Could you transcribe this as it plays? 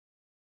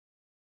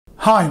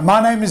Hi,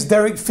 my name is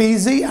Derek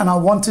Feasy and I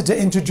wanted to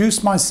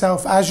introduce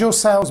myself as your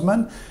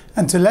salesman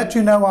and to let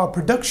you know our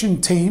production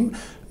team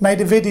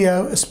made a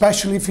video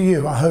especially for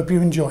you. I hope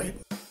you enjoy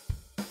it.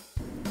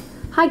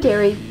 Hi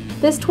Gary,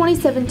 this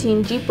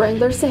 2017 Jeep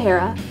Wrangler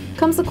Sahara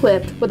comes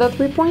equipped with a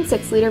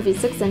 3.6-liter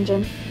V6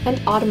 engine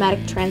and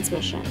automatic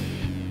transmission,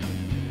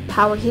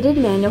 power heated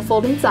manual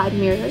folding side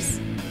mirrors,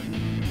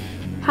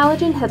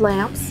 halogen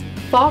headlamps,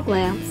 fog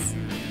lamps,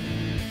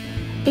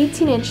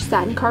 18-inch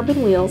satin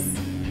carbon wheels,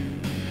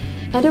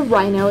 and a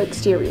Rhino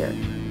exterior.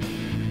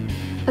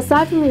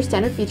 Aside from your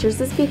standard features,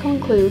 this vehicle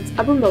includes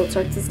a remote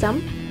start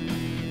system,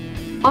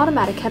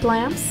 automatic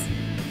headlamps,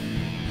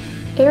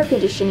 air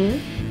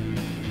conditioning,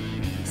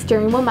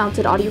 steering wheel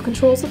mounted audio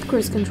controls with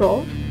cruise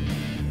control,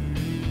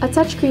 a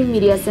touchscreen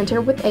media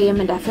center with AM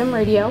and FM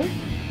radio,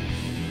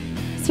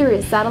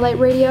 Sirius satellite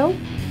radio,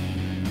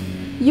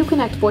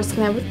 Uconnect voice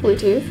command with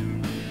Bluetooth,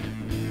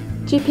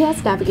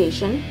 GPS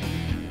navigation,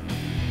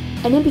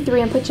 an MP3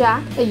 input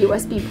jack, a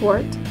USB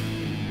port,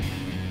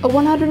 a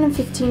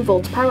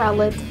 115-volt power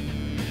outlet,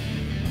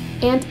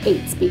 and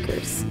 8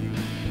 speakers.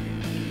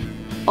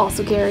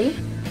 Also Gary,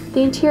 the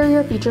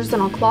interior features an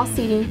all-cloth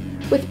seating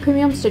with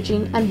premium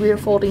stitching and rear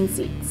folding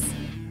seats.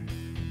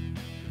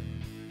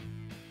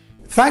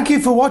 Thank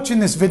you for watching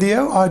this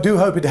video. I do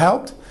hope it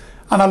helped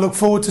and I look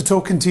forward to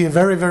talking to you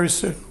very, very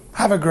soon.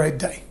 Have a great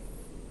day.